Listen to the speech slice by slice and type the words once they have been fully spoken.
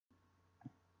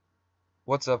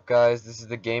What's up guys, this is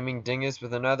the Gaming Dingus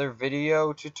with another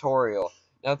video tutorial.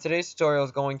 Now today's tutorial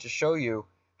is going to show you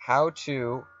how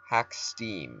to hack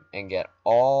Steam and get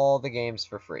all the games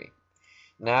for free.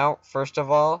 Now, first of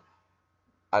all,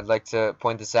 I'd like to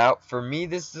point this out. For me,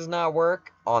 this does not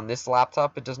work. On this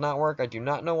laptop, it does not work. I do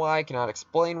not know why. I cannot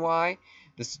explain why.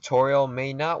 This tutorial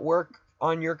may not work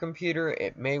on your computer.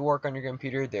 It may work on your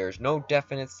computer. There's no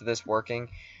definites to this working.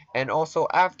 And also,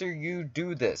 after you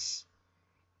do this,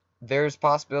 there's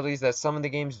possibilities that some of the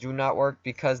games do not work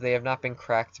because they have not been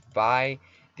cracked by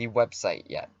the website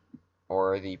yet,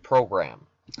 or the program.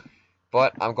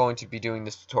 But I'm going to be doing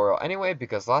this tutorial anyway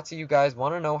because lots of you guys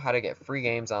want to know how to get free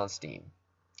games on Steam.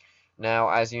 Now,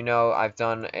 as you know, I've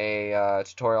done a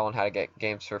tutorial on how to get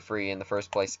games for free in the first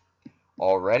place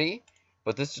already,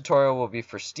 but this tutorial will be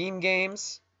for Steam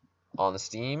games on the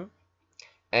Steam,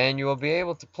 and you will be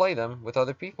able to play them with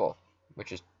other people,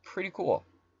 which is pretty cool.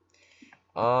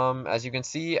 As you can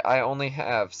see, I only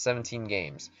have 17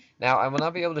 games. Now, I will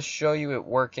not be able to show you it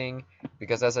working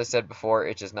because, as I said before,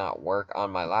 it does not work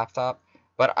on my laptop.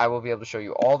 But I will be able to show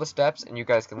you all the steps, and you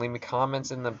guys can leave me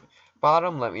comments in the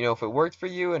bottom. Let me know if it worked for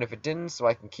you and if it didn't, so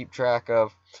I can keep track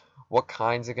of what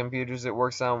kinds of computers it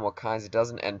works on, what kinds it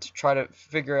doesn't, and to try to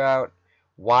figure out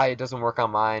why it doesn't work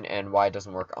on mine and why it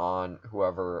doesn't work on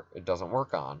whoever it doesn't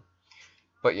work on.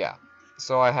 But yeah,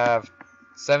 so I have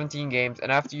 17 games,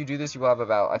 and after you do this, you will have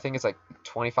about, I think it's like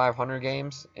 2,500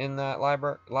 games in that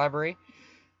library.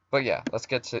 But yeah, let's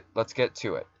get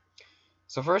to it.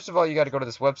 So first of all, you got to go to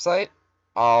this website.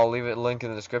 I'll leave a link in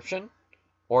the description,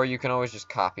 or you can always just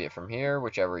copy it from here,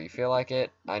 whichever you feel like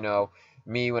it. I know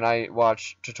me, when I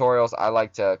watch tutorials, I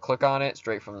like to click on it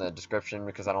straight from the description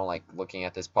because I don't like looking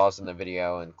at this, pausing the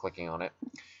video and clicking on it.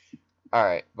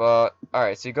 Alright, so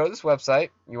you go to this website,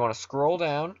 you want to scroll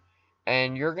down,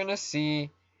 and you're going to see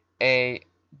a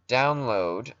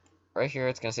download. Right here,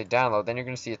 it's going to say download, then you're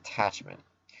going to see attachment.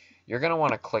 You're going to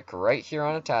want to click right here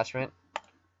on attachment,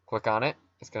 click on it,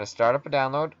 it's going to start up a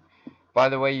download. By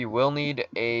the way, you will need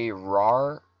a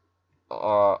RAR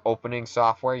opening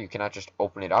software, you cannot just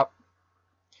open it up.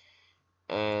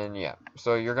 And yeah,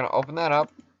 so you're going to open that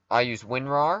up. I use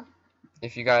WinRAR.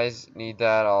 If you guys need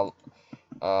that, I'll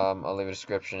leave a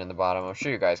description in the bottom. I'm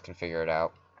sure you guys can figure it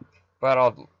out, but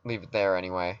I'll leave it there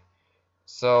anyway.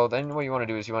 So then what you want to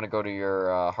do is you want to go to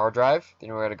your hard drive. Then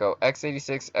you're going to go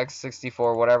x86,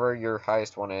 x64, whatever your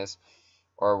highest one is,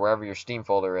 or wherever your Steam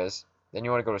folder is. Then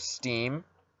you want to go to Steam.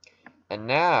 And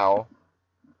now,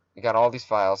 you got all these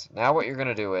files. Now what you're going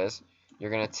to do is,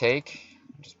 you're going to take,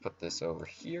 just put this over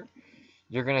here.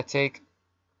 You're going to take,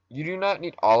 you do not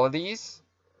need all of these.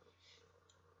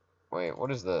 Wait, what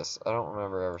is this? I don't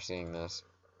remember ever seeing this.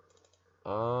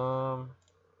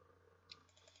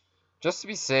 Just to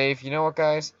be safe, you know what,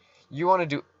 guys? You want to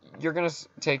do, you're going to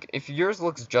take, if yours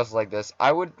looks just like this,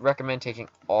 I would recommend taking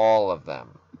all of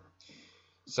them.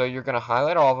 So you're going to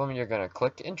highlight all of them, you're going to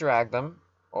click and drag them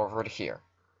over to here.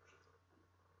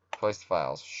 Place the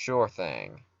files. Sure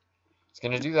thing. It's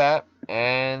going to do that,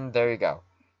 and there you go.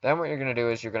 Then what you're going to do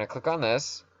is you're going to click on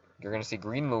this. You're going to see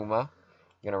Green Luma.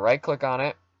 You're going to right-click on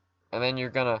it, and then you're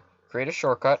going to create a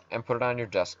shortcut and put it on your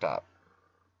desktop.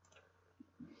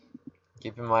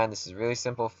 Keep in mind, this is really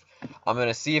simple. I'm going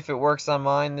to see if it works on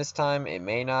mine this time. It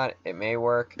may not. It may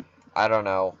work. I don't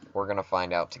know. We're going to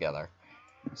find out together.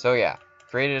 So yeah,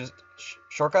 create a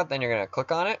shortcut, then you're going to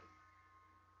click on it.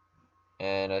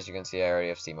 And as you can see, I already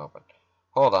have Steam open.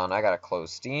 Hold on, I got to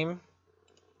close Steam,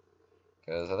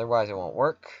 because otherwise it won't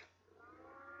work.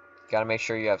 You got to make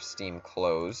sure you have Steam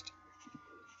closed,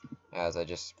 as I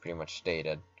just pretty much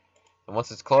stated. And once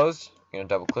it's closed, you're going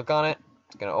to double click on it.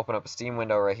 It's going to open up a Steam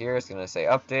window right here. It's going to say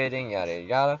updating, yada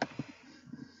yada.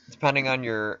 Depending on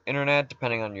your internet,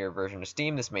 depending on your version of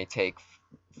Steam, this may take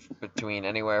between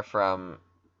anywhere from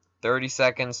 30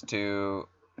 seconds to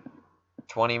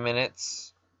 20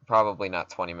 minutes. Probably not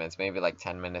 20 minutes, maybe like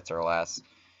 10 minutes or less.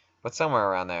 But somewhere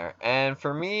around there. And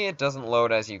for me, it doesn't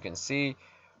load, as you can see.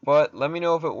 But let me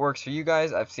know if it works for you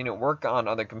guys. I've seen it work on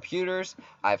other computers.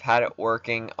 I've had it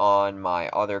working on my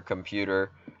other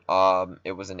computer.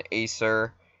 It was an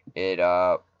Acer. It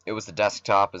was the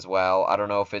desktop as well. I don't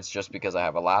know if it's just because I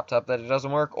have a laptop that it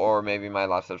doesn't work, or maybe my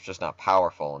laptop's just not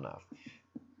powerful enough.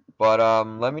 But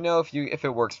let me know if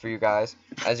it works for you guys.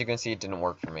 As you can see, it didn't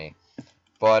work for me.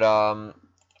 But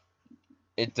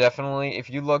it definitely, if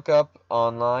you look up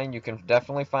online, you can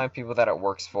definitely find people that it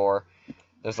works for.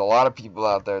 There's a lot of people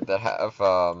out there that have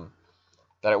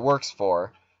that it works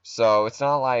for. So it's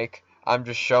not like I'm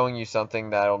just showing you something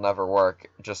that'll never work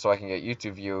just so I can get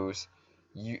YouTube views.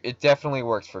 It definitely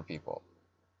works for people.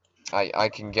 I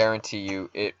can guarantee you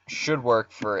it should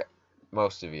work for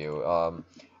most of you.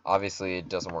 Obviously, it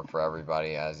doesn't work for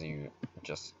everybody, as you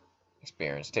just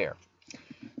experienced here.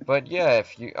 But yeah,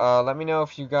 if you let me know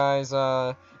if you guys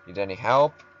need any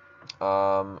help.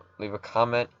 Leave a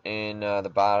comment in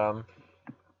the bottom.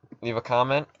 Leave a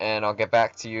comment, and I'll get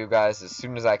back to you guys as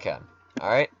soon as I can.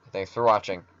 Alright? Thanks for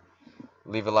watching.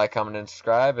 Leave a like, comment, and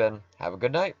subscribe, and have a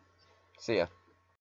good night. See ya.